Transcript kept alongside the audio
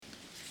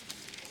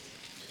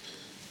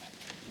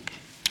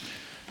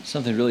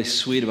Something really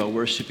sweet about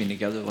worshiping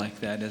together like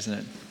that, isn't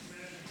it?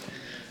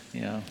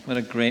 Yeah, what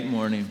a great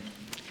morning.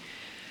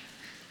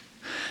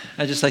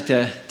 I'd just like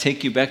to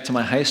take you back to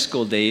my high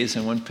school days.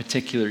 And one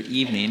particular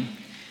evening,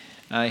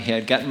 I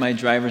had gotten my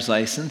driver's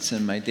license,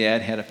 and my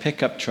dad had a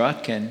pickup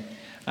truck, and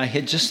I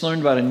had just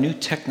learned about a new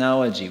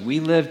technology. We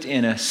lived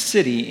in a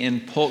city in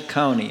Polk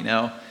County.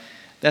 Now,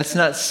 that's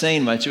not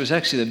saying much. It was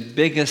actually the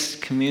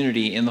biggest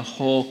community in the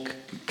whole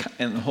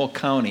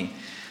county,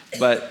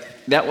 but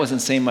that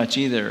wasn't saying much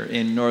either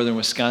in northern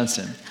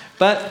Wisconsin.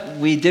 But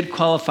we did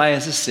qualify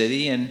as a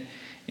city,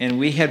 and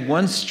we had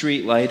one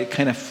street light. It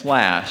kind of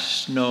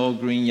flashed, no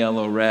green,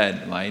 yellow,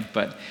 red light.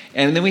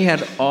 And then we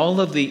had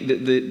all of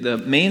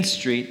the main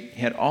street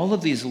had all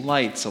of these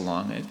lights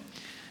along it.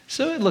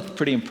 So it looked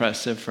pretty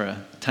impressive for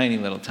a tiny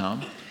little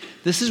town.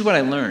 This is what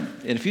I learned.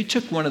 And if you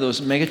took one of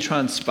those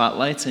Megatron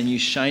spotlights and you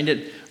shined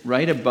it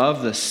right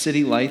above the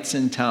city lights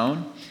in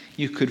town,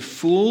 you could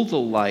fool the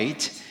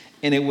light,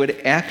 and it would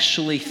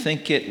actually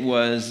think it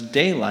was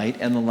daylight,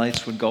 and the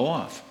lights would go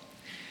off.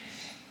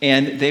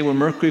 And they were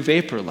mercury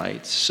vapor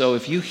lights, so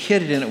if you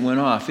hit it and it went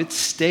off, it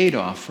stayed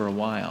off for a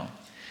while.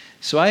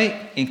 So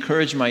I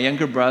encouraged my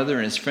younger brother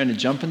and his friend to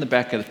jump in the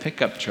back of the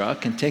pickup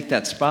truck and take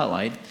that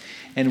spotlight,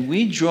 and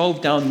we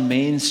drove down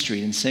Main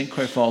Street in St.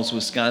 Croix Falls,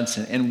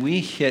 Wisconsin, and we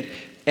hit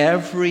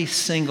every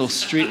single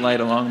street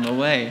light along the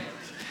way.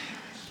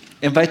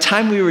 And by the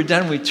time we were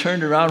done, we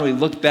turned around, we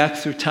looked back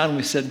through town, and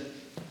we said,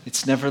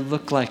 it's never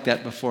looked like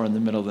that before in the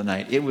middle of the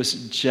night. It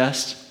was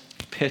just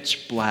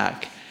pitch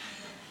black.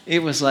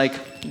 It was like,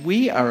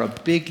 we are a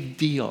big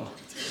deal.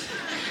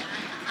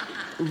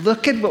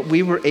 Look at what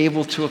we were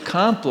able to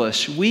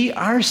accomplish. We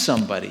are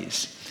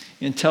somebody's.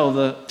 Until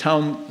the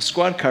town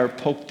squad car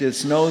poked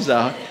its nose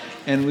out,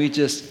 and we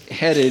just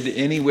headed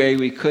any way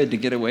we could to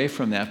get away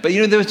from that. But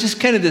there was just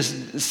kind of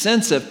this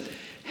sense of,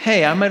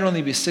 hey, I might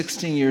only be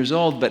 16 years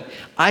old, but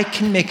I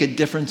can make a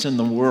difference in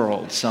the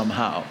world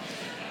somehow.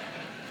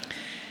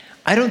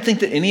 I don't think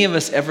that any of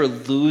us ever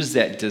lose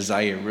that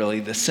desire, really,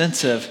 the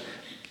sense of,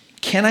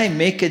 can I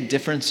make a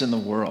difference in the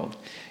world?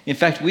 In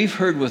fact, we've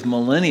heard with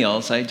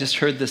millennials, I just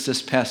heard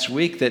this past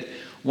week, that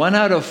 1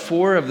 out of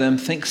 4 of them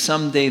think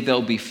someday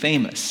they'll be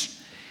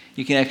famous.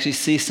 You can actually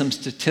see some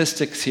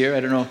statistics here. I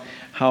don't know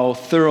how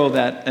thorough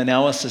that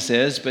analysis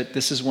is, but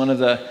this is one of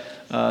the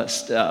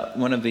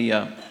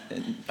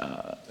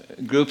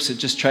groups that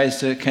just tries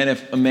to kind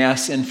of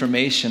amass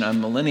information on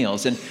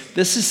millennials. And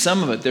this is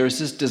some of it. There's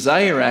this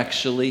desire,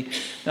 actually,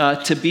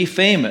 to be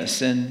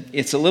famous. And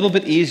it's a little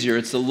bit easier.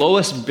 It's the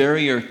lowest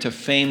barrier to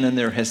fame than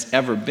there has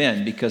ever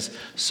been because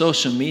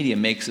social media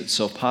makes it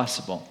so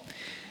possible.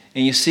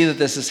 And you see that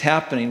this is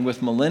happening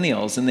with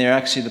millennials, and they're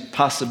actually the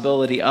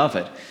possibility of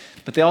it.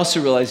 But they also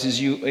realize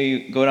as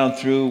you go down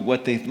through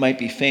what they might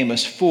be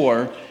famous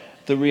for,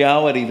 the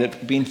reality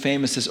that being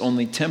famous is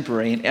only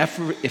temporary. And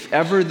if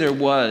ever there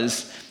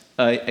was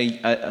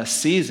a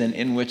season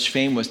in which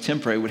fame was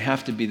temporary, it would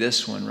have to be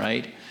this one,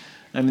 right?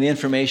 I mean, the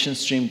information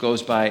stream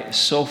goes by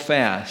so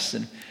fast.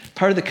 And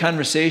part of the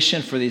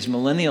conversation for these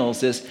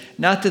millennials is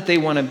not that they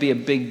want to be a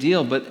big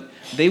deal, but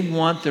they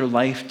want their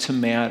life to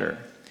matter.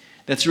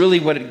 That's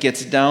really what it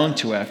gets down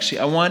to, actually.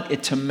 I want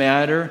it to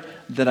matter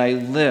that I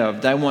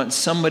lived. I want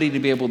somebody to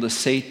be able to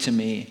say to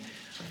me,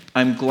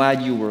 I'm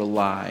glad you were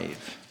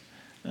alive.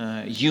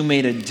 You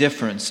made a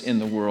difference in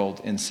the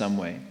world in some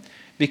way.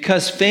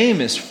 Because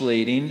fame is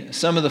fleeting,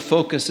 some of the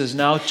focus is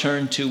now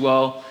turned to,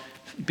 well,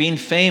 being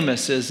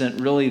famous isn't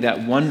really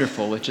that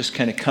wonderful. It just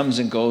kind of comes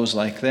and goes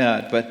like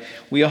that. But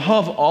we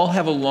all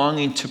have a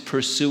longing to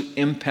pursue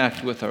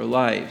impact with our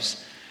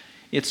lives.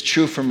 It's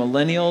true for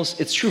millennials.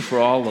 It's true for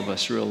all of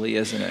us, really,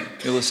 isn't it?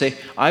 It will say,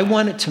 I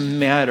want it to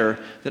matter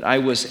that I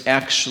was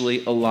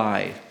actually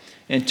alive,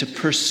 and to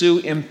pursue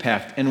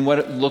impact and what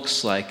it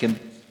looks like. And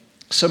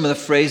some of the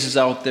phrases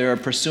out there are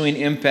pursuing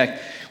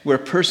impact where a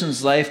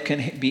person's life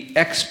can be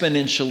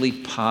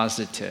exponentially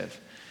positive,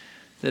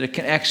 that it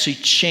can actually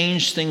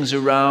change things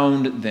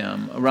around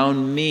them,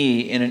 around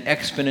me, in an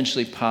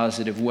exponentially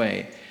positive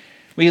way.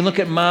 We can look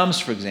at moms,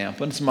 for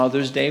example. It's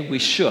Mother's Day. We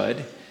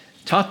should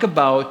talk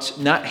about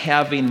not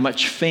having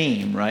much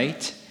fame,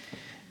 right?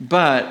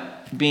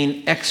 But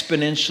being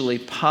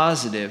exponentially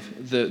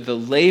positive, the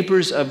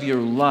labors of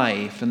your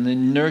life and the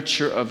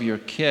nurture of your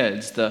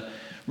kids, the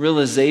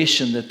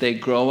realization that they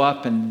grow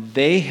up and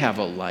they have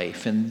a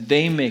life and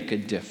they make a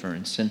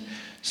difference. And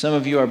some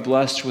of you are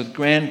blessed with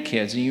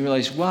grandkids, and you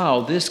realize,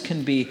 wow, this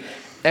can be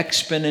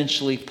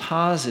exponentially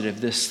positive,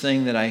 this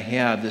thing that I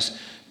have, this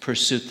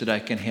pursuit that I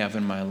can have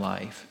in my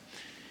life.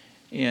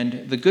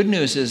 And the good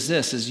news is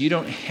this, is you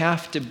don't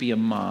have to be a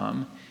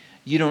mom.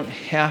 You don't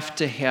have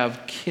to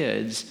have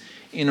kids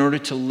in order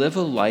to live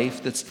a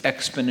life that's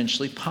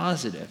exponentially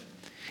positive.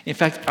 In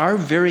fact, our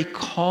very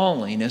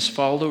calling as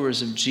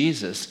followers of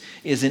Jesus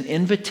is an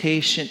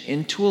invitation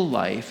into a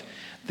life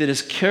that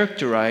is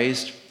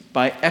characterized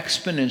by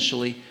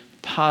exponentially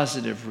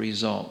positive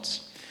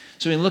results.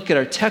 So we look at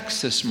our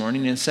text this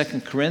morning in 2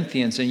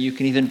 Corinthians, and you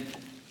can even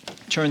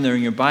turn there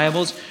in your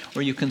Bibles,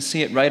 or you can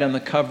see it right on the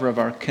cover of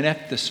our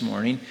Connect this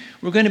morning.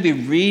 We're going to be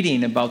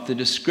reading about the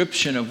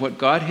description of what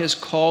God has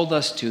called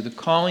us to, the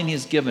calling He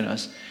has given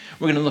us.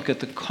 We're going to look at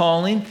the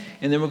calling,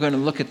 and then we're going to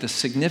look at the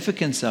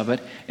significance of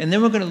it, and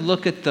then we're going to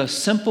look at the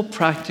simple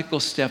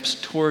practical steps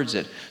towards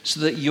it, so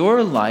that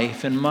your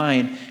life and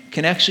mine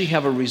can actually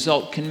have a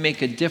result, can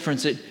make a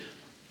difference that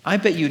I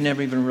bet you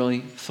never even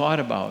really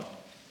thought about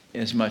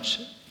as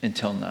much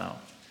until now.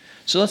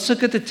 So let's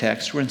look at the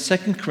text. We're in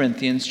 2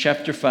 Corinthians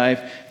chapter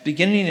 5,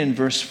 beginning in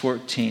verse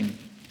 14.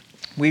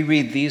 We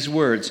read these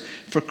words,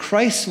 "For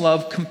Christ's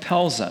love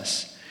compels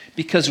us,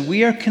 because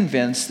we are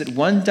convinced that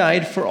one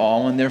died for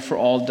all, and therefore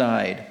all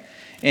died.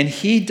 And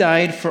He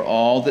died for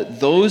all, that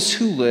those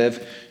who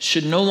live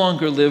should no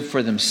longer live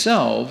for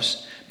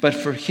themselves, but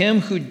for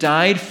Him who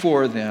died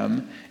for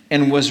them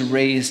and was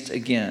raised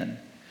again.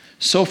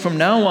 So from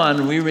now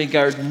on, we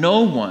regard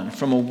no one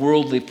from a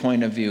worldly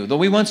point of view. Though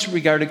we once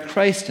regarded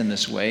Christ in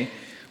this way,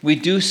 we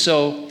do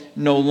so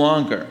no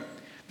longer.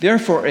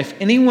 Therefore, if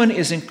anyone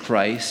is in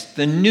Christ,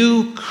 the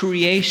new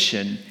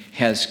creation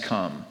has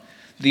come.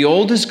 The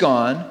old is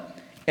gone,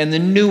 and the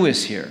new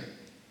is here.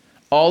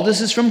 All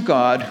this is from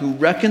God, who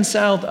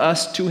reconciled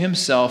us to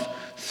Himself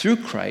through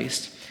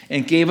Christ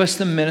and gave us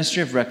the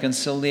ministry of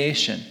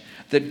reconciliation.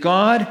 That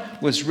God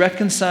was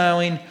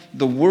reconciling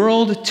the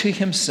world to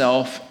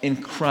Himself in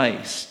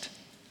Christ,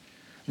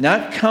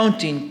 not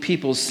counting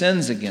people's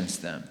sins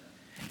against them.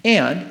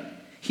 And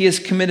He has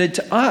committed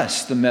to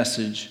us the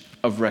message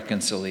of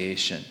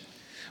reconciliation.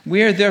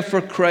 We are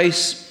therefore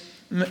Christ's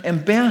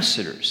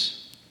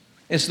ambassadors,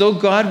 as though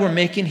God were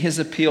making His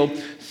appeal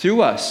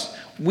through us.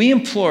 We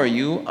implore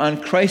you,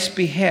 on Christ's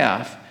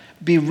behalf,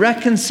 be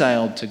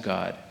reconciled to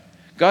God.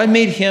 God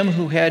made Him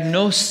who had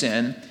no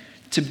sin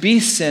to be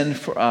sin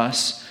for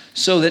us,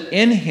 so that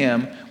in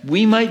Him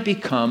we might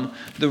become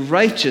the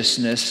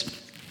righteousness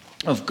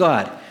of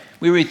God."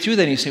 We read through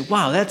that and you say,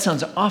 wow, that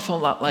sounds an awful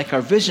lot like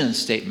our vision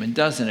statement,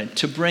 doesn't it?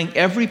 To bring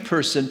every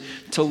person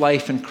to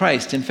life in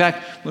Christ. In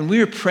fact, when we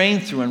were praying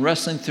through and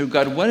wrestling through,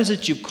 God, what is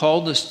it you've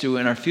called us to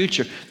in our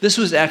future? This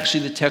was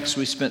actually the text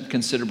we spent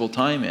considerable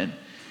time in.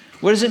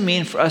 What does it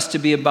mean for us to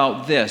be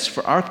about this?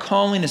 For our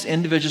calling as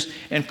individuals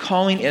and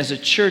calling as a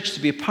church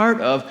to be a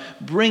part of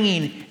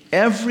bringing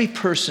every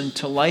person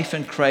to life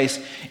in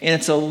Christ. And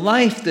it's a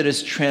life that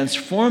is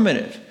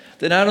transformative,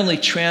 that not only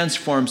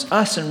transforms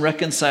us and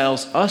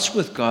reconciles us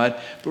with God,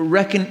 but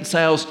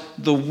reconciles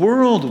the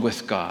world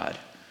with God.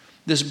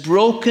 This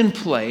broken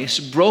place,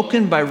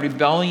 broken by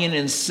rebellion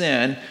and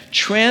sin,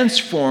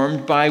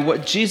 transformed by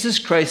what Jesus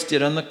Christ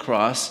did on the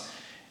cross,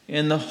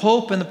 and the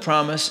hope and the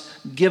promise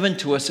given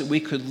to us that we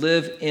could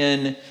live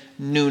in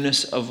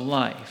newness of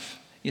life.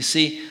 You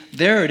see,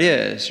 there it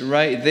is,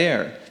 right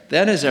there.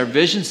 That is our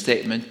vision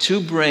statement, to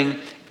bring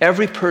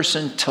every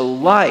person to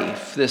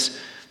life,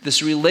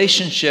 this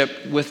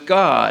relationship with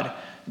God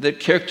that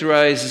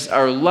characterizes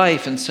our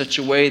life in such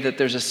a way that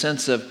there's a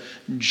sense of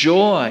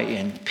joy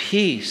and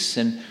peace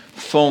and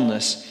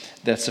fullness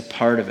that's a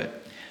part of it.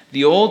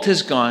 The old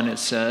has gone, it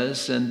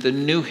says, and the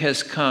new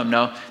has come.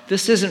 Now,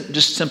 this isn't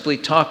just simply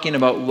talking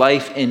about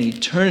life in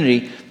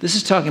eternity. This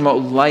is talking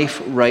about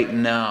life right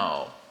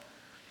now.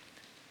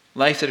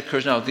 Life that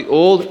occurs now. The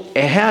old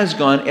has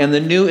gone and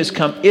the new has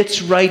come.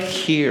 It's right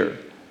here.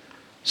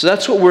 So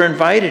that's what we're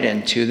invited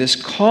into, this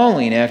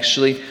calling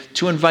actually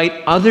to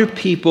invite other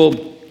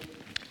people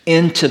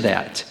into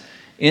that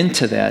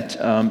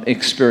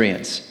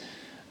experience.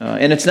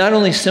 And it's not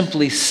only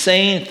simply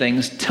saying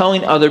things,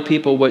 telling other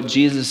people what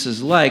Jesus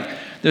is like.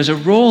 There's a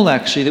role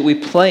actually that we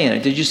play in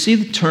it. Did you see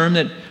the term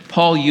that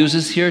Paul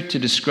uses here to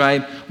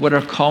describe what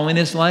our calling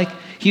is like?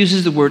 He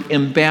uses the word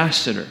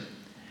ambassador.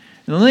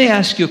 Now, let me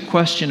ask you a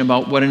question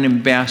about what an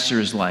ambassador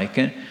is like.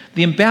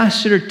 The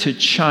ambassador to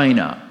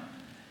China,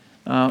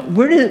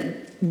 where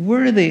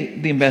did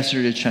the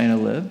ambassador to China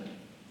live?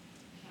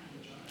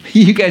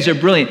 You guys are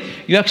brilliant.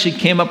 You actually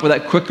came up with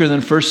that quicker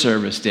than first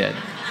service did.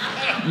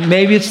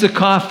 Maybe it's the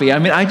coffee. I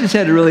mean, I just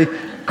had to really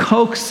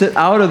coax it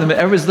out of them.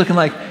 Everyone's looking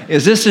like,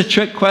 is this a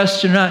trick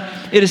question or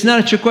not? It is not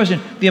a trick question.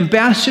 The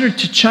ambassador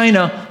to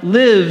China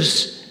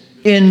lives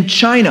in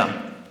China.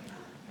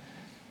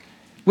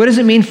 What does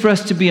it mean for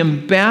us to be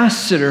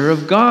ambassador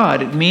of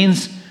God? It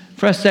means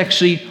for us to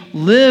actually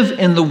live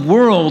in the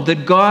world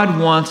that God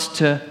wants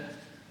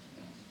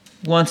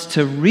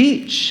to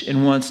reach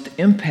and wants to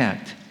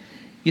impact.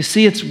 You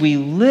see, it's we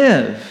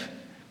live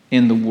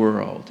in the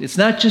world. It's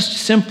not just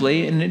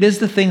simply, and it is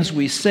the things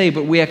we say,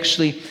 but we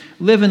actually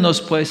live in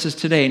those places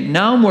today.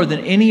 Now more than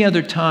any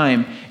other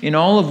time in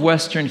all of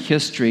Western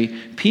history,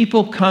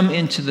 people come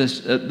into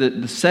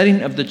the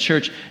setting of the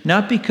church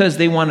not because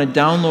they want a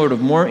download of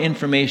more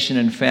information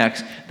and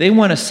facts. They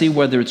want to see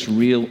whether it's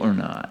real or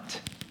not.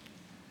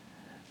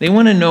 They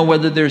want to know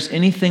whether there's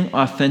anything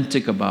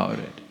authentic about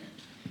it.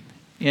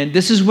 And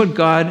this is what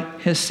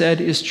God has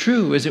said is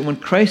true, is that when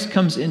Christ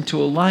comes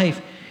into a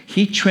life,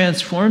 He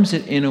transforms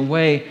it in a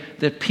way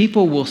that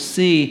people will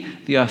see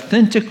the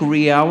authentic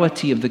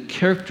reality of the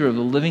character of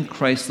the living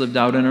Christ lived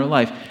out in our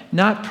life.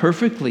 Not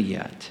perfectly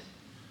yet,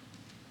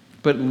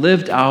 but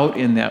lived out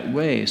in that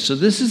way. So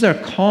this is our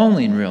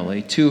calling,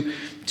 really, to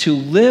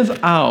live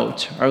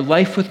out our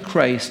life with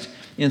Christ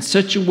in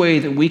such a way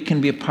that we can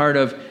be a part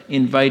of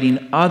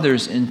inviting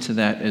others into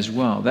that as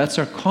well. That's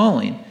our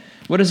calling.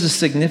 What is the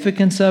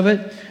significance of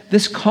it?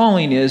 This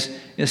calling is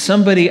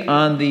somebody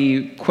on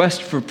the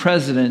quest for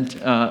president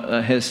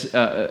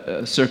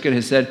circuit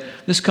has said,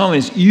 this calling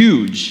is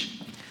huge.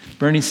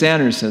 Bernie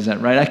Sanders says that,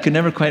 right? I could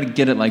never quite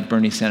get it like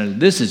Bernie Sanders.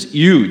 This is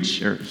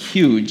huge, or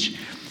huge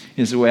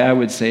is the way I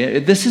would say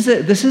it. This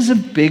is a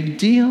big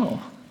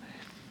deal.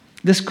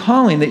 This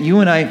calling that you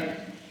and I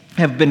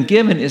have been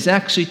given is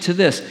actually to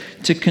this,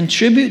 to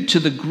contribute to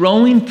the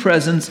growing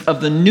presence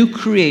of the new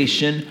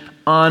creation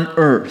on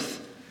earth.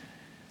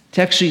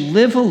 To actually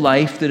live a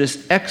life that is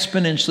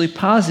exponentially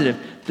positive.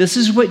 This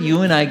is what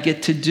you and I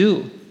get to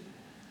do.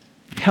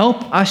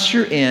 Help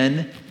usher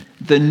in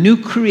the new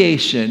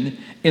creation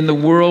in the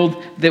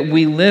world that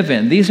we live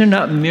in. These are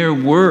not mere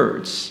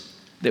words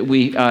that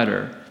we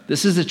utter.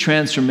 This is a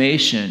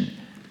transformation.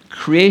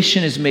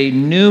 Creation is made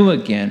new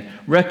again.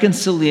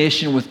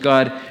 Reconciliation with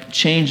God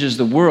changes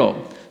the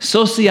world.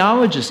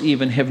 Sociologists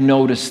even have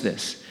noticed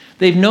this.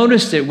 They've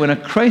noticed it when a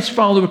Christ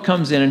follower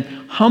comes in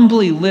and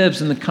humbly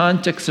lives in the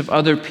context of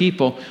other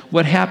people,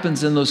 what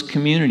happens in those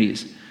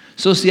communities.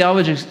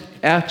 Sociologists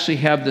actually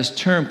have this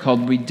term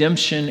called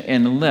redemption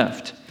and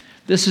lift.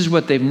 This is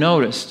what they've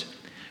noticed.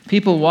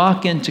 People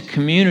walk into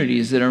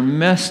communities that are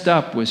messed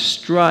up with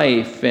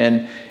strife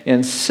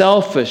and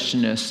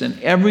selfishness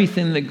and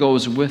everything that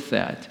goes with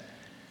that.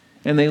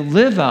 And they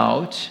live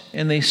out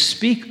and they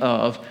speak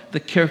of the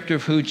character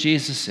of who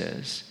Jesus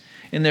is.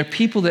 And they're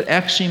people that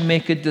actually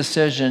make a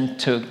decision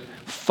to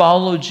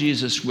follow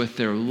Jesus with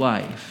their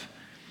life.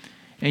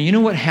 And you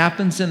know what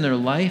happens in their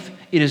life?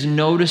 It is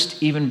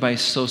noticed even by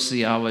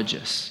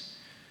sociologists.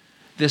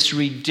 This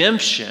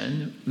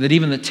redemption that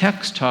even the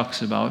text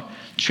talks about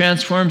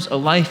transforms a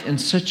life in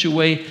such a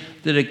way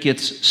that it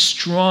gets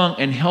strong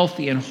and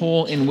healthy and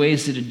whole in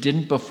ways that it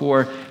didn't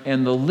before.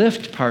 And the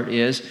lift part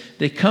is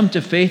they come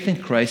to faith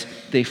in Christ,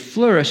 they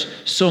flourish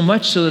so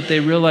much so that they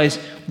realize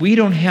we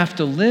don't have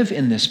to live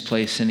in this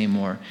place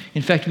anymore.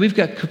 In fact, we've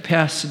got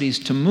capacities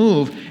to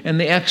move, and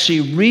they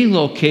actually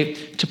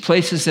relocate to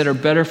places that are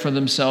better for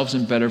themselves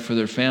and better for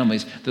their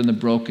families than the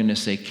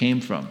brokenness they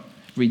came from.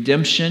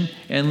 Redemption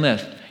and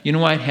lift. You know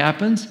why it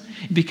happens?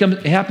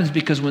 It happens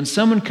because when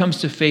someone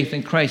comes to faith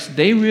in Christ,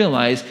 they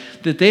realize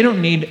that they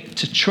don't need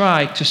to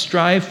try to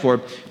strive for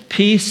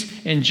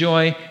peace and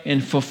joy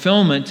and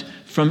fulfillment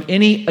from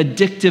any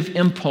addictive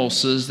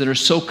impulses that are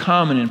so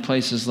common in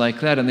places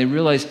like that. And they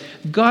realize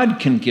God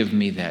can give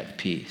me that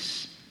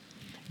peace.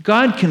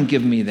 God can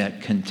give me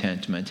that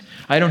contentment.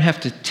 I don't have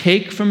to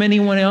take from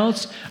anyone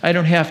else. I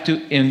don't have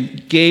to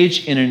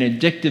engage in an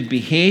addictive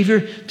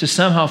behavior to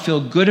somehow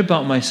feel good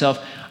about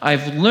myself.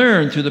 I've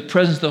learned through the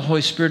presence of the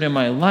Holy Spirit in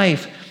my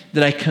life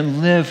that I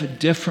can live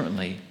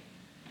differently.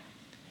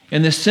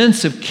 And the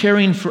sense of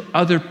caring for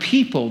other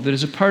people that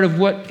is a part of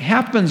what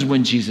happens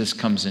when Jesus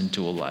comes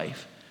into a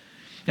life.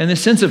 And the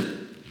sense of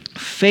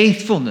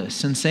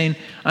faithfulness and saying,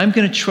 I'm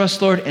going to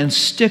trust Lord and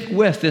stick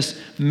with this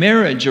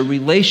marriage or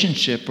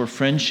relationship or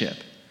friendship.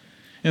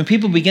 And when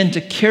people begin to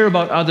care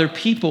about other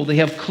people, they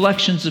have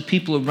collections of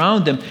people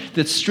around them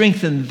that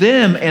strengthen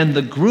them and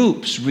the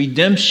groups,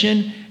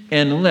 redemption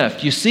and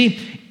lift. You see,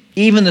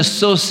 even the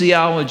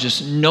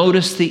sociologists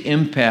notice the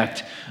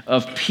impact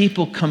of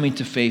people coming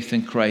to faith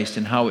in Christ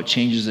and how it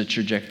changes the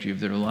trajectory of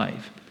their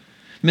life.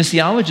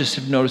 Missiologists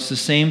have noticed the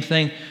same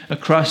thing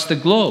across the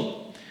globe.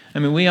 I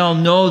mean, we all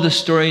know the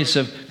stories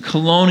of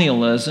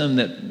colonialism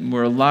that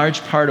were a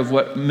large part of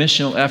what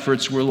missional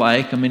efforts were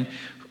like. I mean,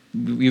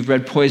 you've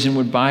read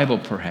Poisonwood Bible,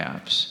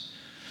 perhaps.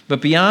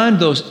 But beyond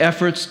those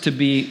efforts to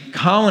be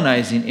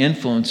colonizing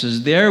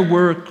influences, there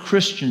were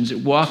Christians that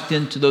walked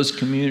into those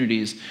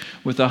communities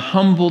with a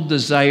humble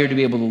desire to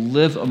be able to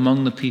live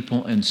among the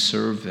people and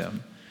serve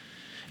them.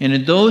 And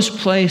in those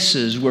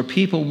places where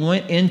people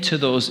went into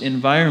those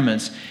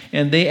environments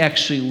and they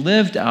actually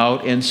lived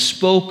out and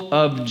spoke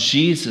of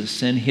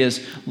Jesus and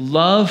his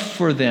love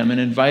for them and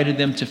invited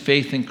them to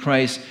faith in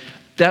Christ,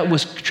 that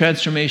was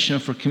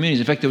transformational for communities.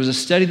 In fact, there was a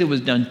study that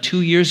was done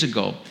 2 years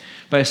ago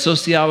by a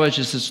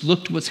sociologist that's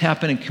looked at what's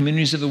happened in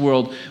communities of the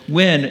world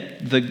when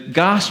the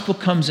gospel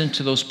comes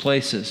into those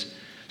places.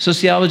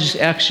 Sociologist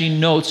actually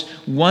notes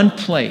one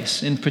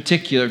place in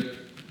particular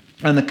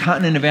on the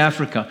continent of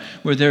Africa,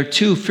 where there are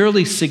two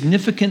fairly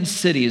significant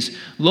cities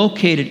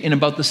located in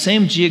about the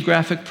same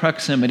geographic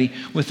proximity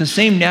with the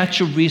same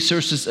natural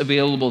resources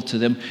available to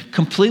them,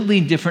 completely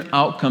different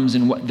outcomes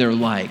in what they're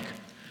like.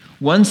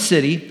 One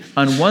city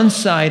on one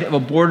side of a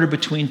border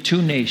between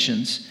two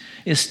nations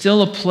is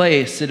still a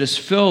place that is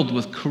filled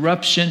with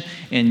corruption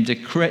and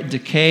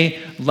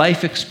decay.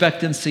 Life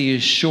expectancy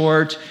is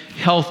short.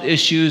 Health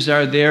issues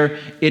are there.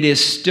 It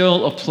is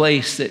still a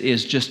place that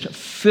is just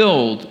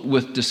filled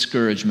with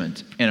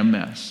discouragement and a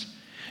mess.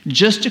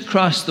 Just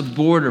across the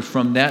border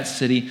from that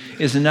city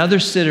is another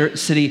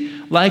city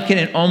like it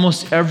in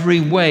almost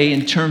every way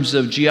in terms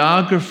of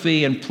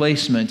geography and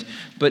placement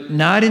but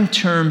not in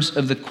terms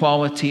of the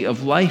quality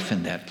of life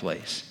in that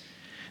place.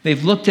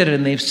 They've looked at it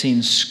and they've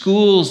seen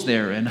schools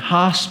there and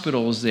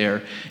hospitals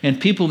there and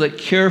people that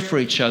care for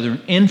each other,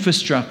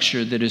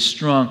 infrastructure that is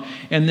strong,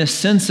 and this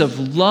sense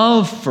of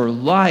love for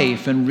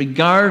life and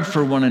regard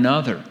for one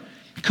another.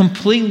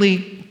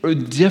 Completely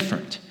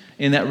different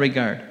in that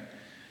regard.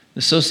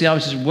 The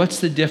sociologist says, what's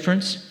the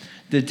difference?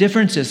 The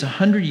difference is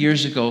 100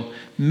 years ago,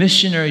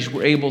 missionaries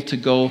were able to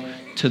go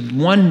to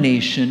one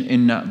nation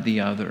and not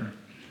the other.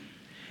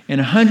 And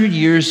 100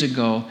 years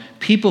ago,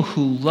 people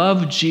who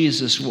loved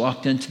Jesus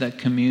walked into that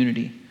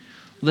community,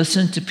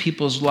 listened to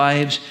people's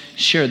lives,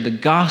 shared the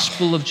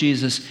gospel of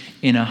Jesus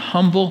in a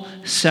humble,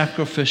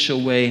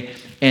 sacrificial way,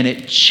 and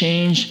it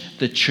changed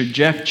the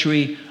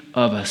trajectory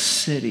of a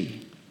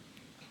city.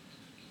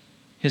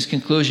 His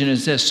conclusion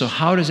is this. So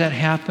how does that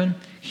happen?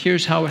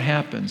 Here's how it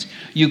happens.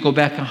 You go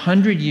back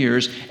 100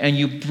 years and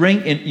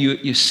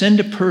you send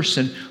a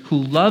person who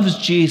loves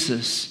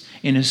Jesus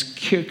and is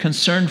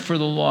concerned for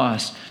the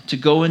lost to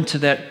go into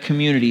that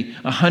community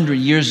 100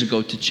 years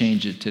ago to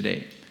change it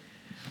today.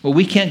 Well,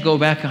 we can't go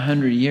back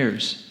 100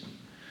 years.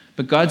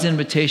 But God's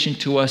invitation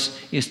to us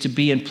is to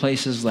be in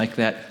places like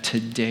that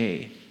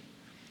today.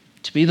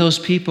 To be those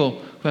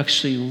people who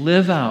actually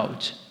live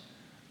out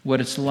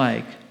what it's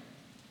like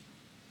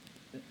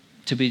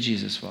to be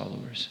Jesus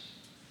followers.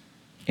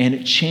 And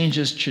it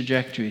changes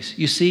trajectories.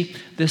 You see,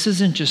 this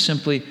isn't just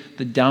simply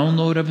the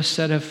download of a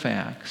set of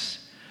facts.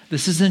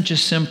 This isn't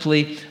just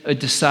simply a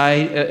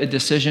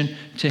decision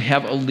to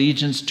have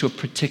allegiance to a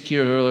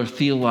particular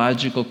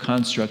theological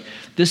construct.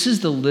 This is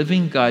the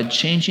living God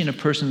changing a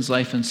person's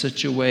life in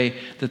such a way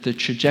that the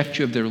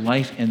trajectory of their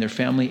life and their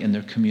family and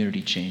their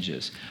community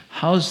changes.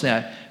 How's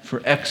that for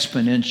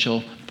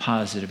exponential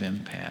positive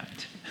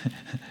impact?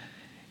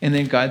 And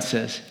then God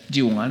says, do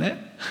you want it?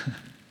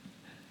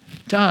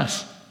 To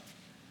us.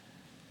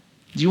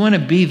 Do you want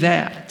to be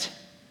that?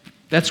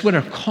 That's what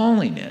our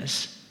calling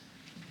is.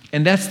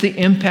 And that's the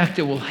impact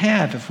it will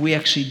have if we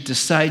actually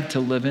decide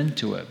to live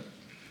into it.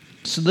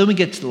 So then we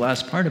get to the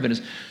last part of it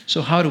is,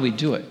 so how do we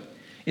do it?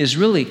 It is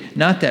really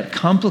not that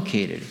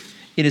complicated.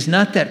 It is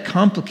not that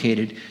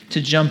complicated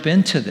to jump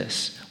into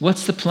this.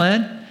 What's the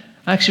plan?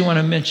 I actually want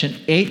to mention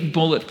 8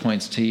 bullet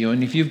points to you.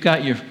 And if you've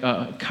got your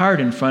card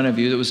in front of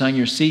you that was on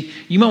your seat,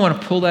 you might want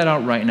to pull that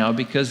out right now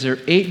because there are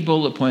 8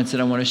 bullet points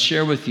that I want to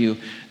share with you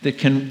that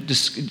can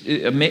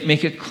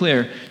make it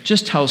clear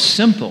just how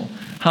simple,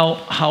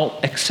 how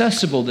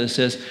accessible this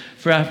is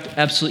for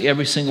absolutely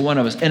every single one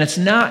of us. And it's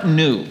not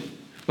new.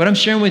 What I'm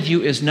sharing with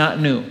you is not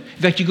new.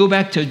 In fact, you go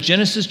back to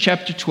Genesis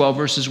chapter 12,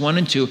 verses 1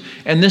 and 2,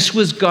 and this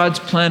was God's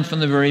plan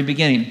from the very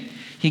beginning.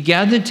 He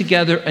gathered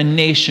together a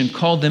nation,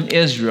 called them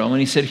Israel, and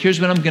he said, here's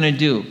what I'm going to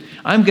do.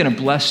 I'm going to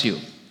bless you.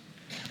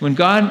 When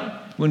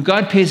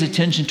God pays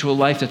attention to a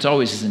life, that's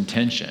always his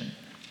intention.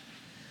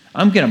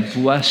 I'm going to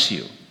bless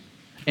you.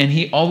 And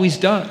he always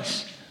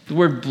does. The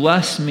word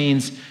bless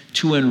means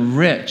to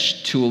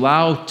enrich, to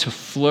allow to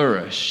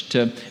flourish,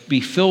 to be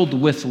filled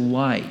with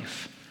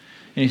life.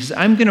 And he says,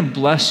 I'm going to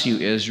bless you,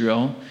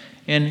 Israel,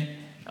 and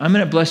I'm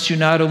going to bless you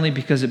not only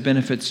because it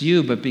benefits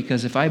you, but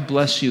because if I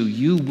bless you,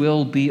 you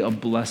will be a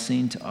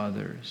blessing to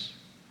others.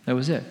 That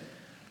was it.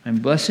 I'm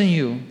blessing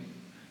you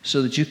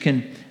so that you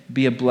can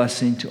be a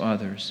blessing to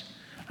others.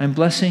 I'm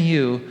blessing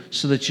you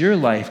so that your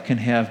life can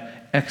have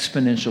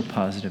exponential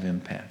positive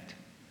impact.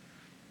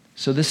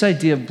 So this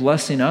idea of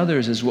blessing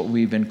others is what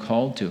we've been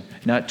called to,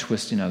 not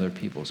twisting other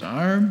people's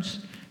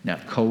arms,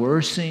 not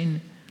coercing,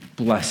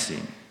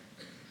 blessing.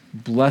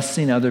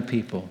 Blessing other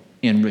people,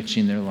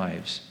 enriching their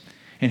lives.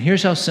 And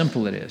here's how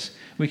simple it is.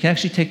 We can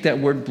actually take that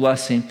word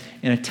blessing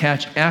and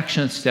attach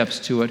action steps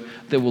to it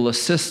that will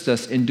assist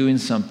us in doing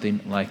something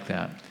like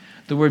that.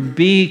 The word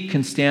be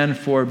can stand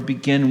for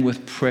begin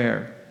with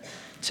prayer.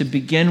 To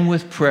begin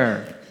with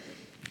prayer.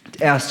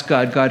 To ask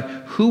God,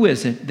 who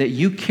is it that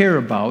you care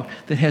about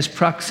that has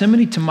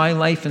proximity to my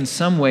life in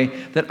some way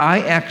that I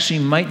actually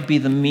might be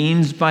the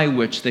means by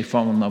which they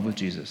fall in love with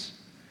Jesus?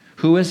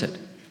 Who is it?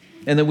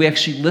 And that we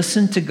actually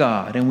listen to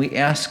God and we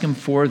ask him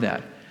for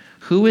that.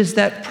 Who is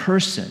that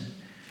person?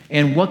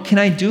 And what can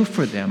I do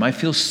for them? I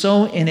feel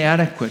so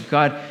inadequate.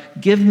 God,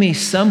 give me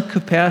some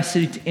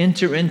capacity to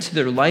enter into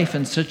their life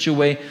in such a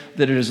way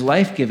that it is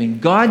life-giving.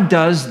 God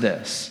does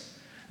this.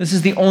 This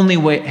is the only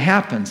way it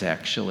happens,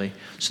 actually.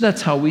 So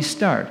that's how we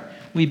start.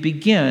 We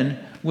begin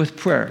with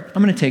prayer.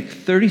 I'm going to take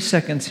 30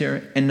 seconds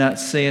here and not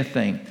say a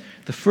thing.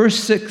 The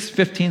first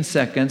 15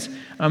 seconds,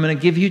 I'm going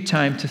to give you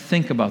time to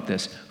think about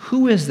this.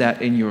 Who is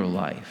that in your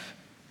life?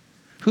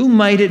 Who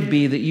might it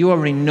be that you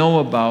already know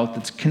about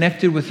that's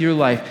connected with your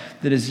life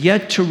that is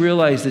yet to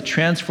realize the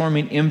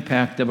transforming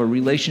impact of a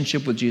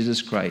relationship with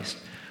Jesus Christ?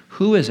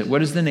 Who is it?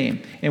 What is the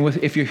name? And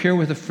if you're here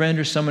with a friend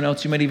or someone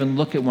else, you might even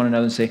look at one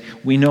another and say,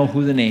 we know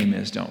who the name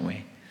is, don't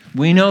we?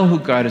 We know who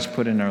God has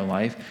put in our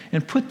life.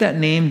 And put that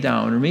name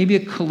down, or maybe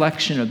a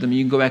collection of them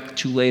you can go back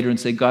to later and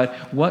say, God,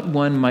 what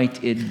one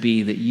might it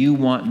be that you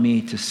want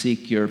me to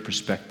seek your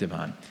perspective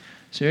on?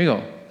 So here you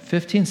go.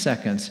 15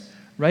 seconds.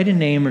 Write a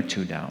name or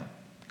two down.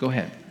 Go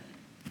ahead.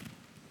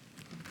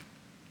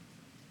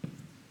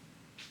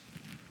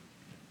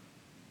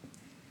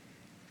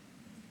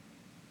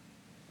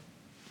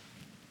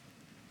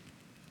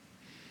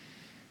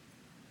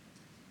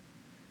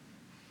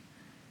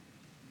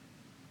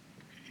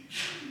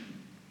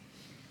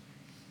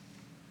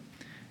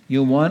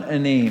 You want a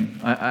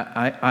name.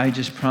 I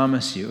just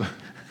promise you,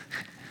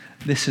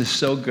 this is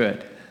so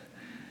good.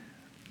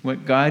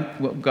 What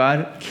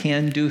God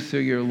can do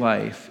through your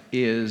life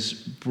is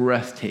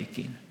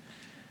breathtaking.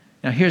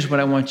 Now, here's what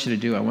I want you to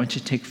do. I want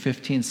you to take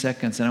 15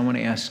 seconds, and I want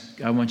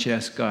you to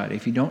ask God,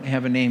 if you don't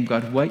have a name,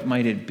 God, what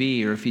might it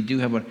be? Or if you do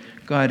have one,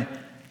 God,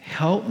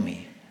 help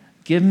me.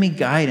 Give me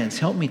guidance.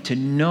 Help me to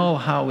know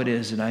how it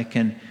is that I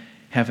can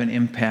have an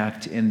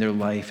impact in their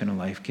life in a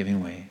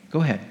life-giving way. Go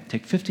ahead.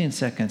 Take 15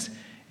 seconds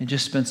and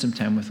just spend some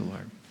time with the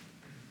Lord.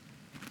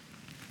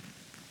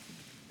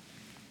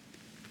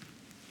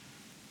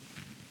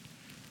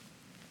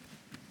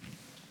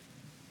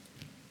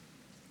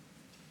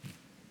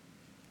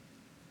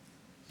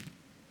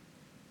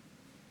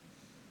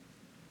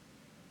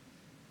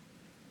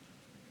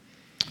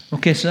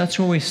 Okay, so that's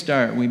where we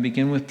start. We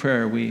begin with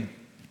prayer. We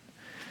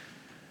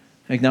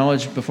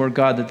acknowledge before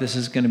God that this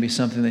is going to be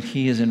something that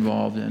He is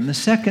involved in. The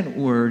second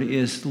word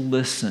is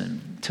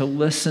listen, to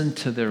listen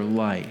to their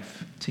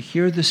life, to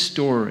hear the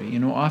story. You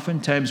know,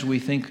 oftentimes we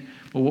think,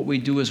 well, what we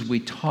do is we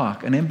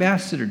talk. An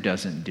ambassador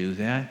doesn't do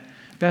that.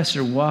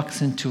 Ambassador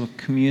walks into a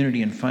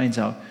community and finds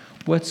out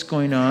what's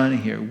going on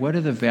here. What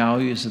are the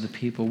values of the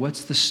people?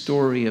 What's the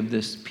story of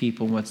this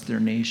people? What's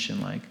their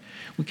nation like?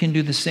 We can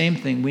do the same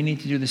thing. We need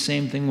to do the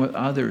same thing with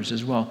others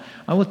as well.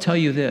 I will tell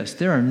you this.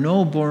 There are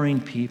no boring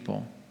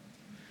people.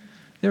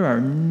 There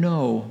are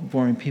no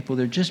boring people.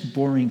 They're just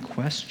boring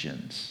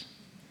questions.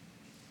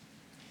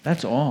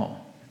 That's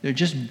all. They're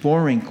just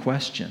boring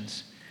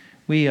questions.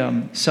 We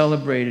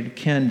celebrated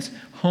Ken's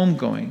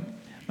homegoing,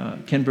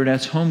 Ken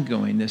Burnett's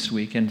homegoing this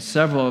week, and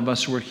several of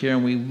us were here,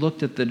 and we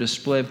looked at the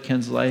display of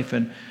Ken's life,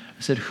 and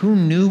I said, who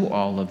knew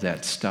all of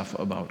that stuff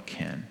about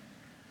Ken?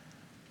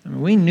 I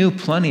mean, we knew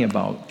plenty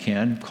about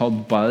Ken,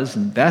 called Buzz,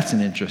 and that's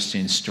an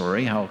interesting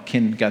story, how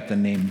Ken got the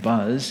name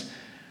Buzz.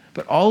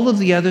 But all of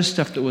the other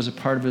stuff that was a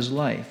part of his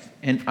life.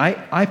 And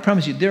I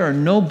promise you, there are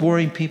no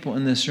boring people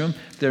in this room.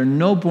 There are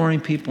no boring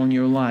people in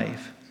your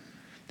life.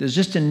 There's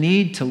just a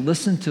need to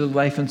listen to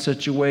life in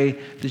such a way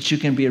that you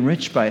can be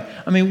enriched by it.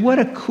 I mean, what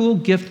a cool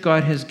gift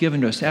God has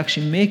given to us to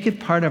actually make it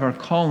part of our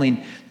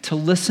calling to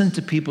listen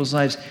to people's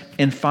lives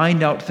and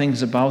find out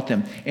things about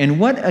them. And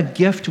what a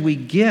gift we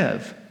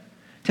give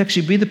to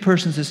actually be the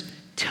person that says,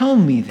 tell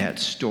me that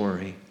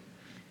story.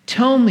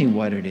 Tell me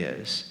what it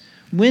is.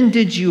 When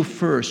did you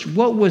first?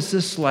 What was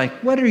this like?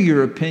 What are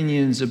your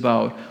opinions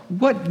about?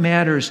 What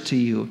matters to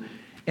you?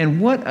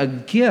 And what a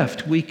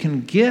gift we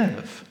can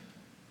give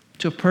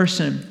to a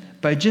person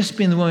by just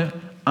being the one,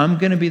 I'm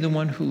going to be the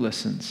one who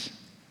listens.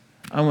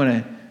 I want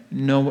to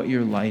know what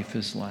your life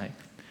is like.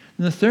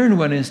 And the third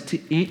one is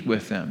to eat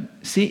with them.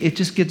 See, it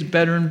just gets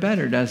better and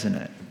better, doesn't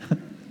it?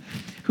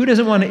 Who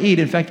doesn't want to eat?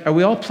 In fact, are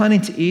we all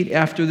planning to eat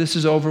after this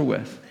is over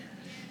with?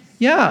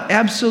 Yeah,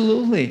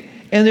 absolutely.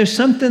 And there's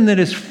something that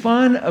is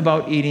fun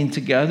about eating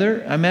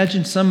together. I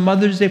imagine some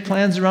Mother's Day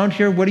plans around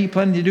here. What are you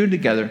planning to do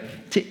together?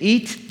 To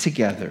eat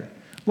together.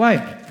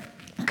 Why?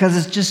 Because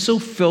it's just so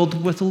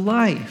filled with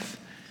life.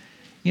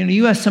 You know,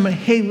 you ask somebody,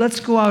 hey, let's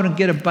go out and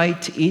get a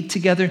bite to eat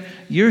together.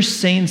 You're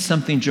saying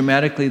something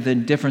dramatically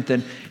different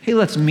than, hey,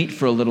 let's meet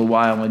for a little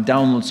while and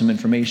download some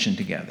information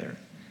together.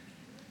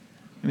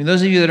 I mean,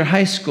 those of you that are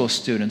high school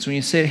students, when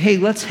you say, hey,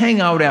 let's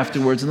hang out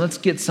afterwards and let's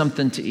get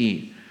something to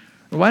eat.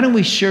 Or why don't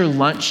we share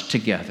lunch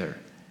together?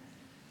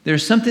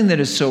 There's something that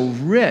is so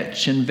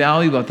rich and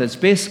valuable that's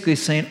basically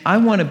saying, I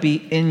want to be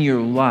in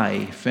your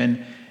life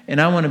and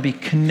I want to be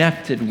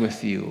connected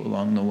with you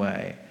along the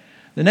way.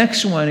 The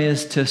next one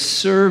is to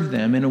serve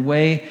them in a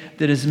way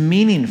that is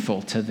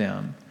meaningful to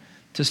them.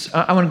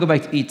 I want to go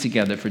back to eat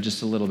together for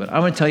just a little bit. I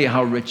want to tell you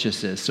how rich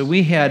this is. So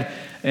we had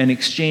an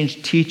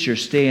exchange teacher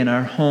stay in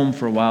our home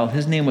for a while.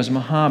 His name was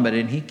Muhammad,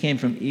 and he came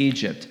from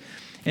Egypt.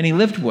 And he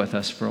lived with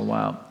us for a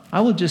while.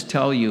 I will just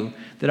tell you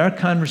that our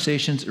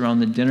conversations around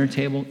the dinner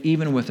table,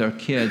 even with our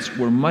kids,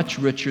 were much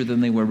richer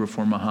than they were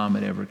before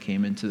Muhammad ever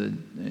came into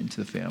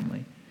the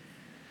family.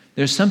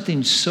 There's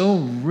something so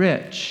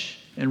rich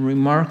and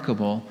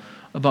remarkable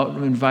about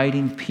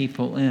inviting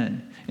people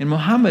in. And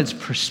Muhammad's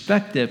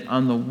perspective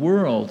on the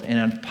world and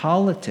on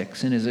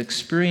politics and his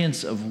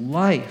experience of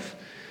life,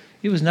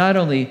 it was not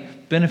only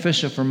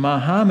beneficial for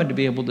Muhammad to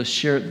be able to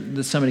share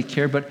that somebody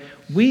cared, but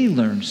we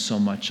learned so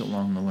much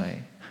along the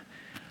way.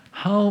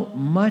 How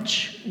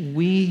much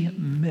we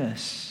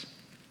miss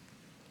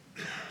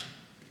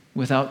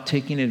without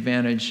taking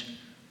advantage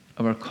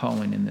of our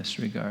calling in this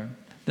regard.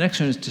 The next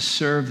one is to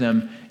serve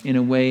them in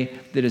a way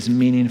that is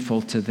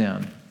meaningful to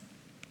them,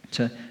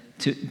 to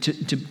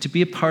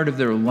be a part of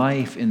their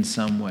life in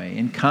some way,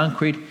 in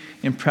concrete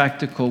and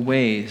practical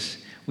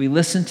ways. We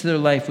listen to their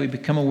life, we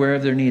become aware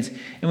of their needs.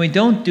 And we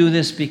don't do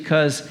this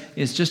because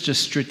it's just a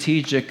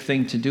strategic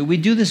thing to do. We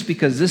do this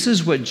because this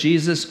is what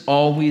Jesus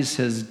always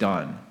has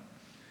done.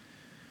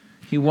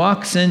 He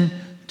walks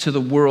into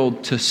the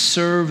world to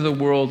serve the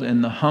world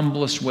in the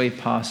humblest way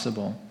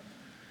possible.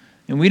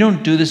 And we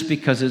don't do this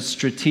because it's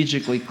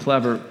strategically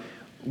clever.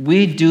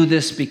 We do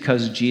this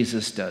because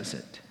Jesus does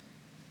it.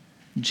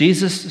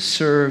 Jesus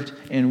served,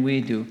 and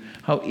we do.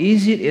 How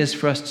easy it is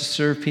for us to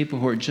serve people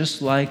who are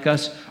just like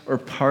us or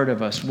part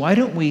of us. Why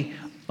don't we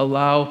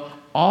allow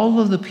all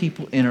of the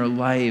people in our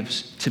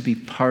lives to be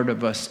part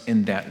of us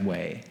in that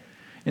way?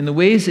 In the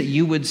ways that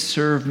you would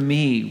serve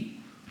me,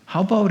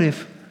 how about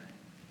if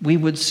we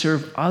would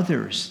serve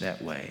others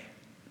that way?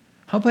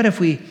 How about if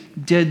we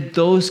did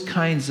those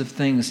kinds of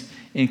things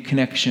in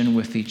connection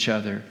with each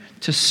other,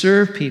 to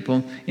serve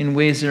people in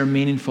ways that are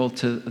meaningful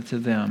to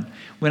them?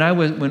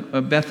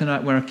 When Beth and I,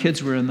 when our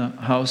kids were in the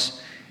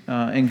house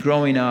and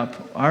growing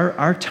up,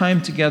 our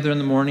time together in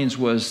the mornings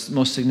was the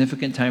most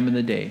significant time of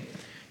the day.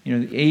 You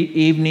know, the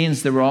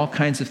evenings, there were all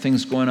kinds of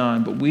things going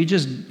on, but we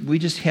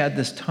just had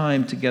this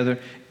time together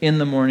in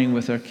the morning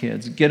with our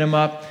kids. Get them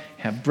up,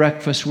 have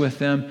breakfast with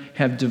them,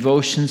 have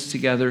devotions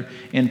together,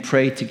 and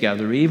pray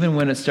together. Even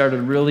when it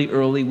started really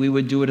early, we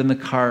would do it in the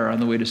car on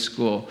the way to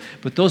school.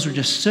 But those were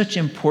just such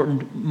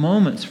important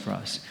moments for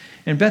us.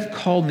 And Beth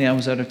called me. I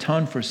was out of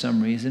town for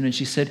some reason, and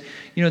she said,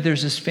 you know,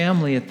 there's this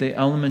family at the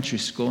elementary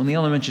school, and the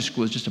elementary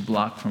school is just a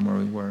block from where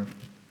we were.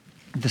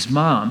 This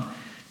mom,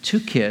 2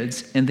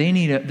 kids, and they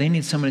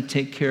need someone to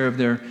take care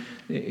of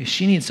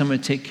she needs someone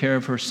to take care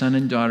of her son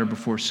and daughter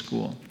before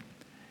school.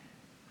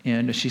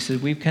 And she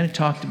said, we've kind of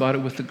talked about it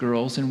with the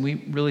girls, and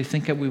we really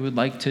think that we would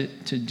like to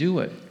do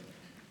it.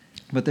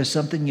 But there's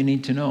something you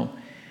need to know.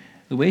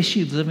 The way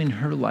she's living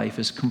her life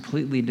is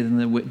completely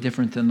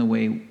different than the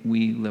way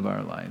we live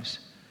our lives.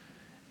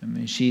 I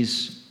mean,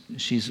 she's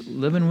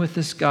living with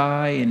this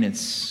guy, and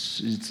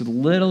it's a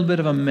little bit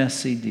of a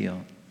messy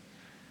deal.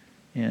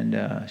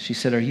 And she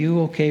said, are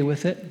you okay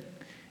with it?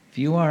 If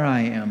you are,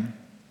 I am.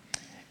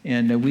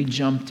 And we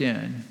jumped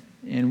in,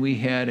 and we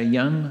had a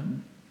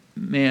young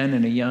man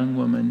and a young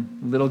woman,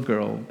 little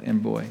girl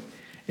and boy,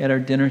 at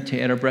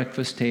our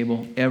breakfast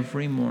table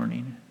every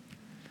morning.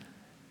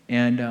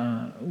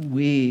 And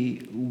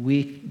we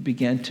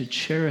began to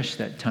cherish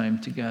that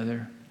time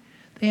together.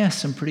 They asked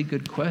some pretty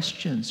good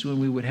questions when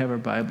we would have our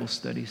Bible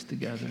studies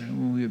together and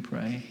when we would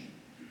pray.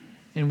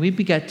 And we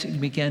began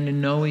to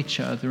know each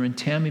other, and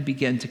Tammy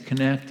began to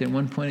connect. At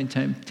one point in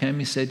time,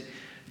 Tammy said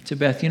to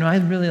Beth, you know,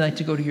 I'd really like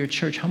to go to your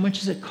church. How much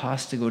does it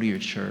cost to go to your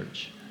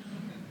church?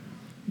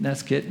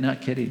 Not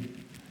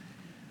kidding.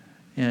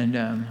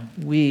 And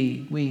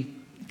we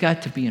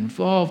got to be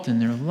involved in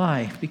their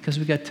life because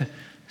we got to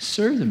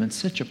serve them in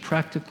such a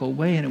practical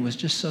way, and it was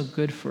just so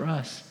good for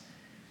us.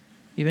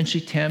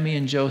 Eventually, Tammy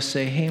and Joe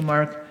say, hey,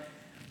 Mark,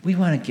 we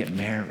want to get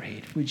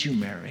married. Would you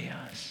marry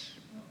us?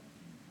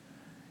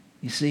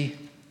 You see,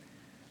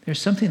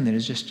 there's something that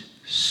is just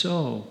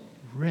so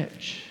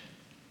rich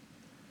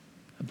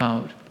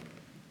about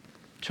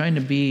trying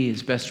to be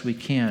as best we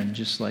can,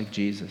 just like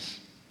Jesus,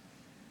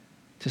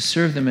 to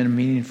serve them in a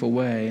meaningful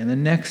way. And the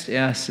next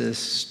asks this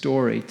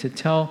story,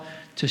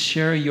 to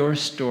share your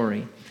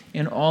story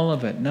in all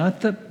of it, not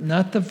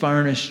the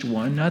varnished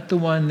one, not the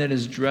one that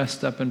is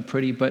dressed up and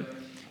pretty, but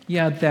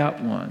yeah,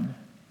 that one.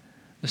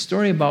 The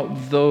story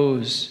about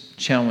those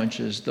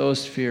challenges,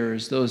 those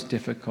fears, those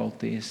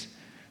difficulties,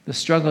 the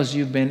struggles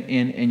you've been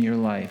in your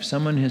life.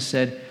 Someone has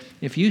said,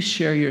 if you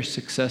share your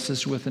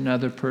successes with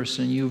another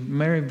person, you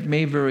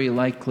may very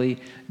likely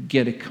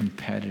get a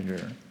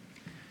competitor.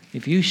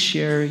 If you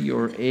share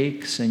your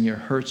aches and your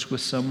hurts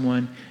with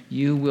someone,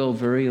 you will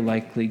very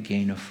likely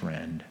gain a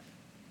friend.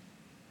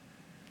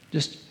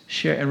 Just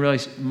share and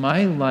realize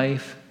my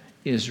life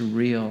is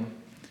real.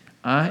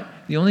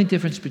 The only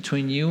difference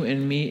between you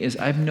and me is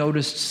I've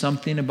noticed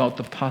something about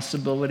the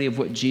possibility of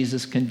what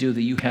Jesus can do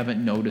that you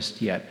haven't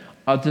noticed yet.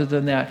 Other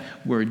than that,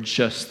 we're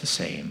just the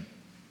same.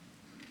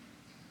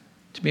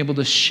 To be able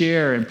to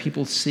share and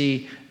people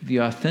see the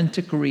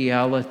authentic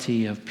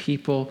reality of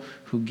people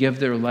who give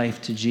their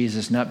life to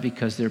Jesus, not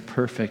because they're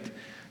perfect,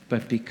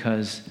 but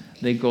because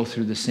they go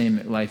through the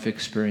same life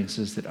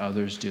experiences that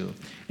others do.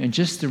 And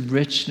just the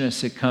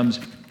richness that comes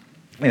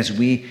as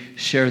we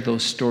share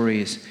those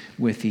stories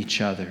with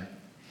each other.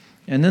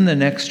 And then the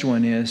next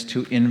one is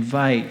to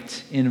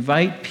invite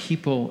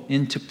people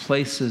into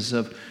places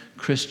of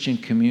Christian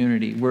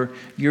community where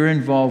you're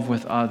involved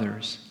with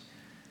others.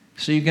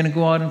 So you're going to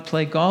go out and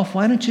play golf?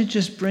 Why don't you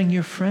just bring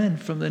your friend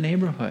from the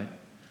neighborhood?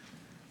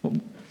 Well,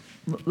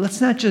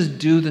 let's not just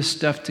do this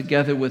stuff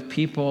together with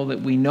people that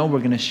we know we're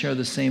going to share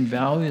the same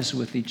values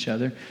with each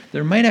other.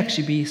 There might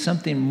actually be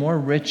something more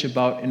rich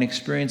about an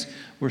experience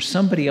where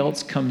somebody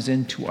else comes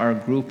into our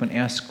group and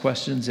asks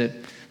questions that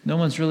no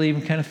one's really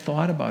even kind of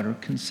thought about or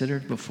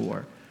considered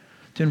before.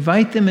 To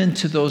invite them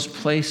into those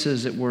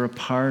places that we're a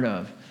part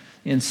of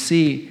and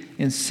see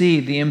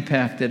the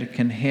impact that it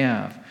can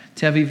have.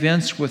 To have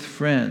events with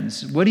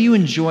friends. What do you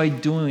enjoy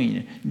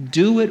doing?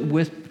 Do it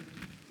with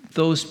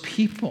those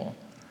people.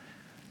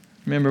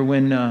 Remember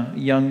when a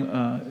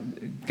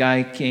young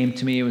guy came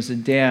to me, it was a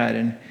dad,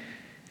 and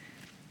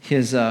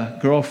his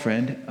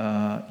girlfriend,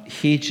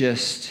 he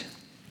just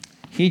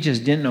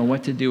didn't know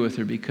what to do with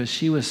her because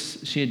she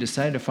had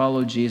decided to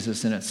follow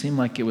Jesus, and it seemed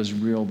like it was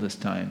real this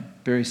time.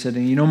 Barry said,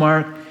 you know,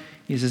 Mark,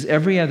 he says,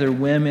 every other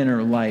whim in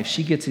her life,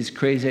 she gets these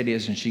crazy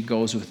ideas and she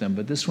goes with them,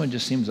 but this one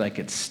just seems like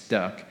it's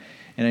stuck.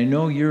 And I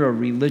know you're a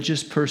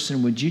religious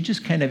person. Would you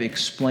just kind of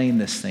explain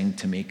this thing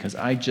to me? Because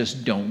I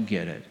just don't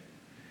get it.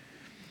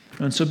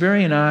 And so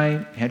Barry and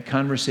I had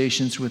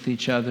conversations with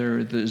each other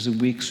as the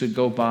weeks would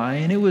go by,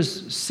 and it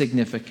was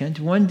significant.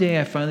 One day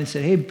I finally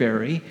said, hey,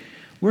 Barry,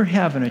 we're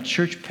having a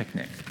church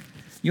picnic.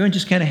 You want to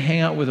just kind of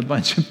hang out with a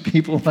bunch of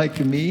people like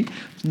me?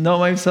 No, it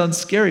might sound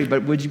scary,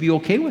 but would you be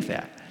okay with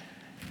that?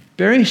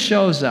 Barry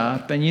shows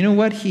up, and you know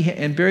what?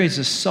 And Barry's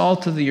a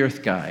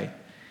salt-of-the-earth guy.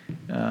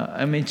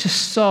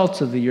 Just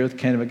salt-of-the-earth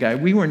kind of a guy.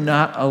 We were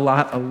not a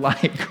lot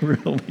alike,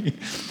 really.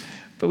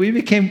 But we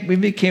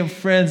became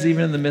friends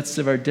even in the midst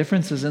of our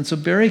differences. And so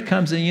Barry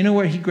comes in, you know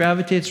where he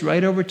gravitates?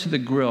 Right over to the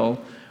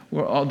grill,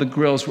 where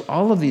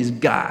all of these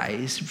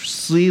guys,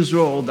 sleeves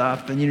rolled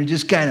up, and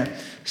just kind of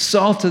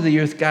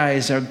salt-of-the-earth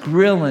guys are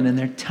grilling, and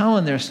they're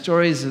telling their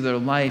stories of their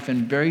life.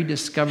 And Barry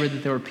discovered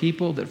that there were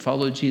people that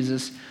followed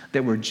Jesus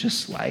that were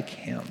just like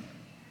him.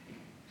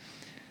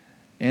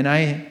 And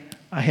I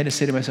had to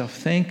say to myself,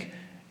 thank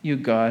you,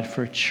 God,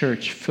 for a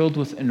church filled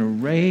with an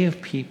array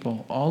of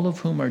people, all of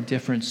whom are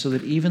different, so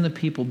that even the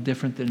people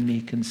different than me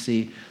can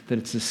see that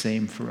it's the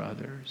same for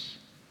others.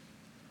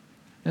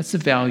 That's the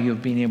value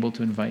of being able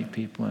to invite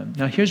people in.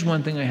 Now, here's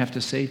one thing I have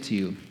to say to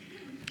you.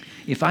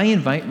 If I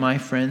invite my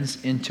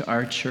friends into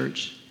our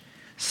church,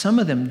 some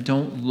of them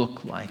don't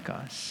look like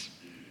us.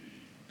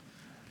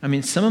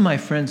 Some of my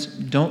friends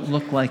don't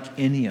look like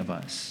any of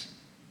us.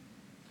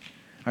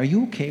 Are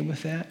you okay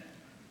with that?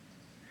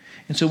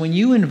 And so when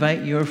you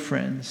invite your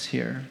friends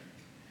here,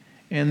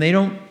 and they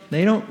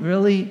don't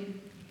really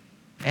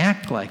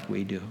act like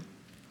we do,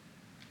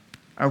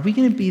 are we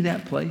going to be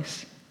that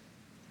place?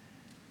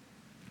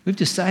 We've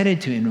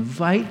decided to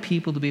invite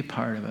people to be a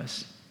part of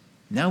us.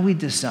 Now we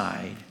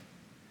decide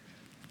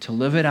to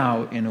live it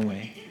out in a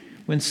way.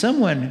 When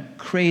someone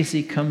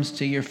crazy comes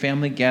to your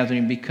family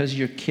gathering because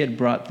your kid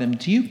brought them,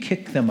 do you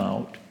kick them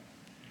out?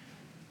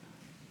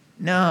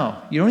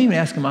 No, you don't even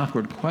ask them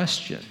awkward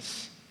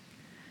questions.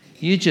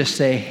 You just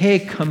say, hey,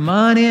 come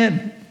on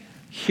in.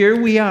 Here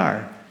we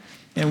are.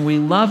 And we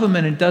love them,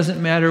 and it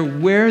doesn't matter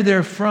where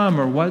they're from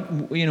or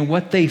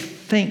what they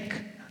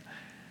think.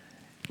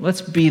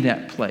 Let's be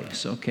that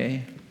place,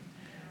 okay?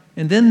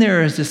 And then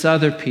there is this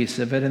other piece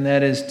of it, and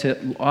that is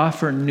to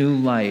offer new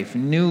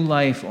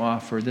life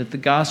offer, that the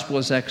gospel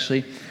is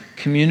actually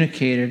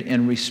communicated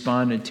and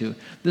responded to.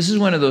 This is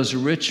one of those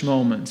rich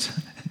moments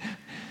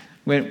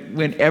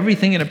when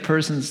everything in a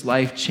person's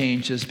life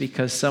changes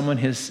because someone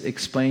has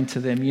explained to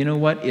them, you know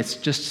what, it's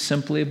just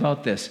simply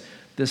about this.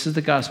 This is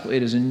the gospel.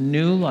 It is a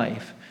new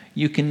life.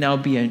 You can now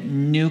be a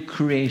new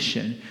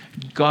creation.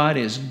 God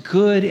is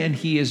good and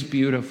he is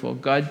beautiful.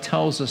 God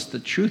tells us the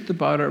truth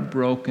about our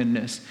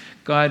brokenness.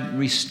 God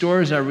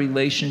restores our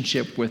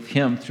relationship with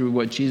him through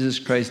what Jesus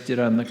Christ did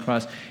on the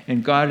cross.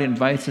 And God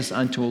invites us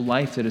onto a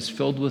life that is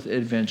filled with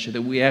adventure,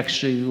 that we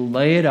actually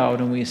lay it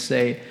out and we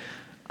say,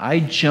 I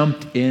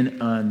jumped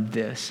in on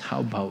this.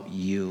 How about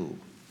you?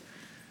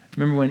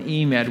 Remember when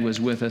Emad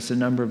was with us a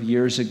number of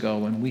years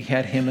ago, and we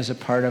had him as a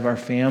part of our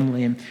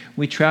family, and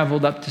we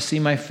traveled up to see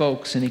my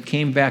folks, and he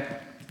came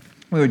back.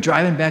 We were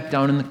driving back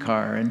down in the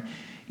car, and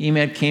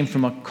Emad came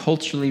from a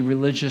culturally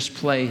religious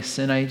place,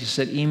 and I just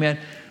said, Emad,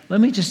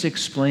 let me just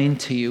explain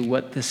to you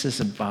what this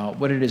is about,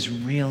 what it is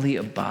really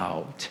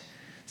about.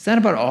 It's not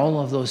about all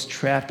of those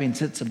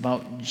trappings, it's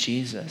about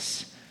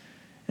Jesus.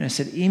 And I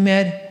said,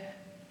 Emad,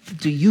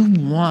 do you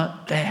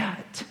want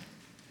that?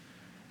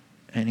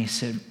 And he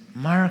said,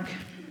 Mark,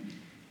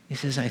 he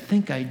says, I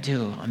think I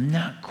do. I'm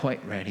not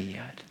quite ready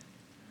yet.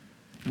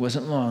 It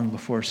wasn't long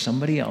before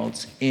somebody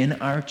else in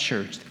our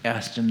church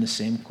asked him the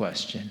same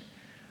question.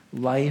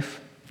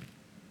 Life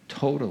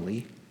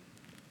totally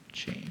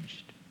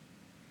changed.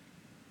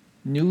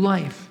 New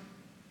life.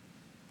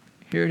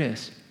 Here it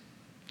is.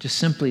 Just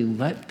simply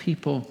let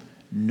people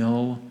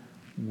know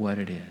what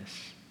it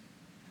is.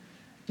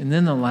 And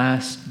then the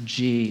last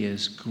G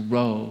is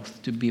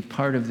growth, to be a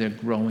part of their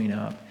growing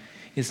up.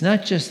 It's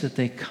not just that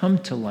they come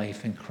to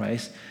life in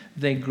Christ,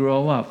 they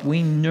grow up.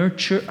 We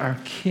nurture our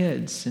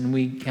kids, and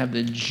we have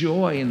the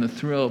joy and the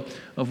thrill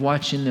of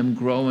watching them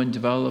grow and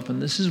develop.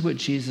 And this is what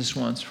Jesus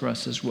wants for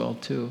us as well,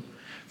 too.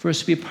 For us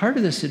to be a part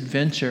of this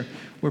adventure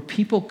where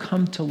people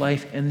come to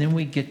life, and then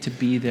we get to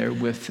be there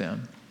with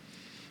them.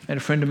 I had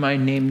a friend of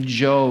mine named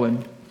Joe,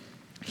 and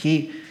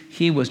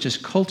he was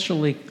just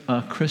culturally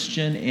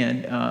Christian,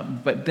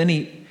 and but then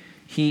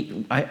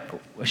I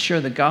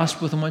shared the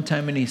gospel with him one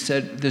time, and he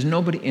said, there's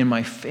nobody in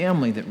my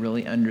family that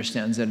really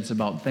understands that it's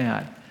about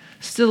that.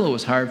 Still, it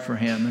was hard for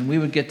him, and we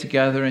would get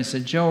together, and I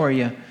said, Joe,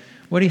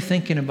 what are you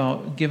thinking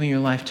about giving your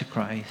life to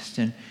Christ?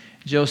 And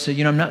Joe said,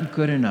 I'm not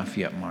good enough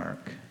yet,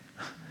 Mark.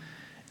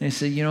 And I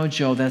said,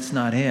 Joe, that's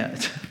not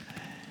it.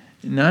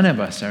 None of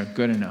us are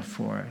good enough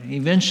for it.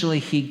 Eventually,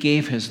 he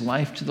gave his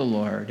life to the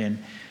Lord, and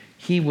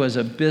he was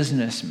a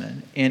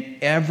businessman, and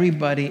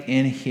everybody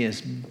in his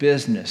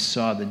business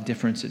saw the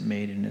difference it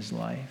made in his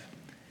life.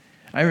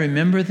 I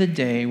remember the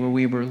day where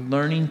we were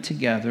learning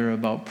together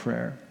about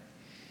prayer,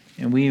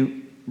 and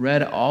we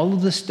read all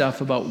of the stuff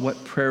about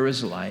what prayer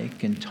is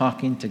like and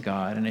talking to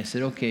God, and I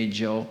said, okay,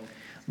 Joe,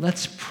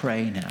 let's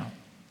pray now.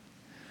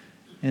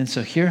 And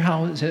so here,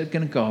 how is it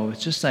going to go?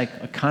 It's just like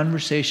a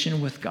conversation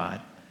with God.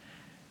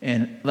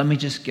 And let me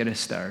just get us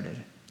started.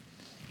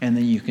 And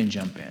then you can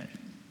jump in.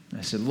 And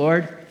I said,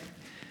 Lord,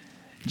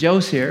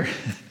 Joe's here.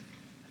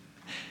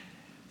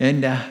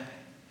 And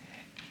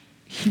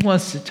he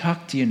wants to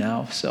talk to you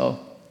now. So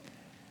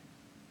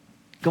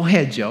go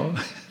ahead, Joe.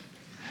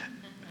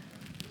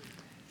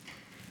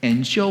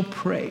 And Joe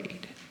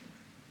prayed.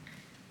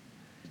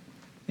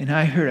 And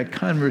I heard a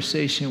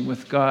conversation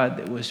with God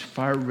that was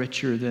far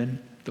richer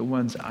than the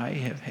ones I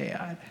have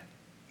had.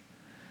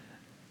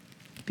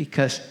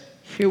 Because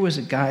here was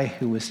a guy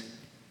who was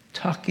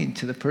talking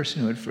to the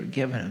person who had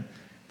forgiven him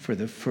for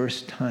the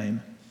first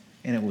time,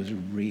 and it was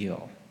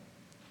real.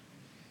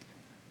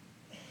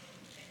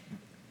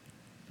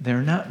 There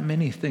are not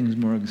many things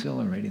more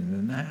exhilarating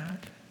than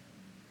that.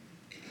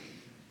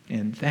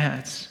 And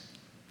that's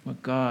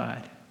what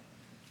God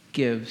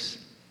gives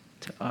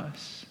to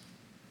us.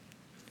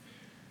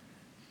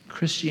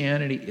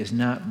 Christianity is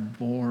not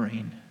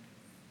boring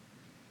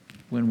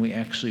when we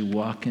actually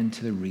walk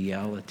into the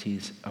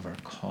realities of our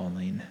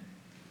calling.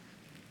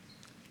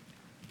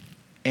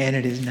 And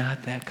it is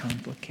not that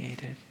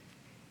complicated.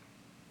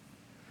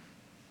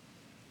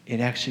 It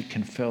actually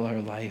can fill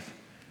our life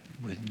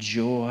with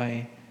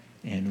joy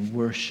and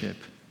worship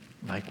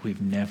like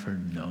we've never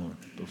known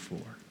before.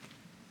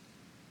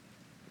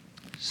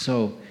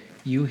 So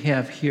you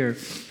have here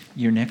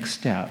your next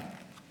step.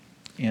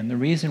 And the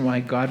reason why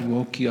God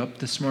woke you up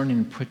this morning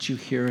and put you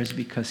here is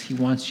because he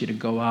wants you to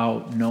go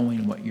out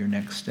knowing what your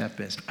next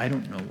step is. I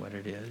don't know what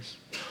it is.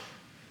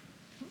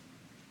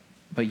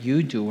 But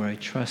you do, or I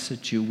trust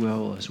that you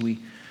will as we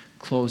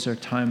close our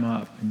time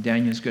up. And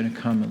Daniel's going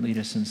to come and lead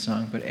us in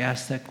song. But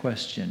ask that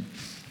question,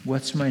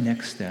 what's my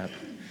next step?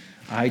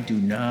 I do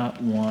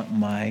not want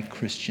my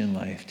Christian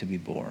life to be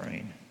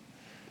boring.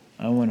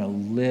 I want to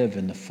live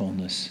in the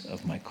fullness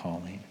of my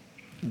calling.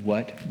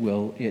 What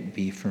will it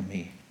be for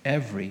me?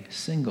 Every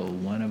single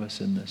one of us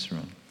in this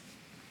room.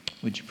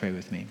 Would you pray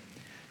with me?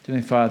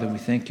 Heavenly Father, we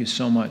thank you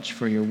so much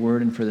for your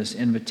word and for this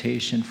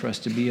invitation for us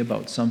to be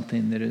about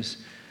something that is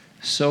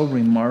so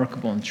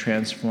remarkable and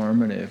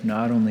transformative,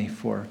 not only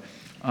for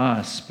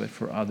us, but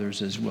for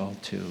others as well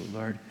too.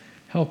 Lord,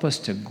 help us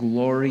to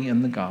glory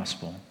in the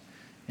gospel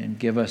and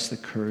give us the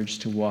courage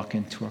to walk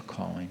into our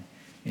calling.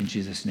 In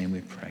Jesus' name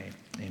we pray.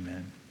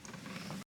 Amen.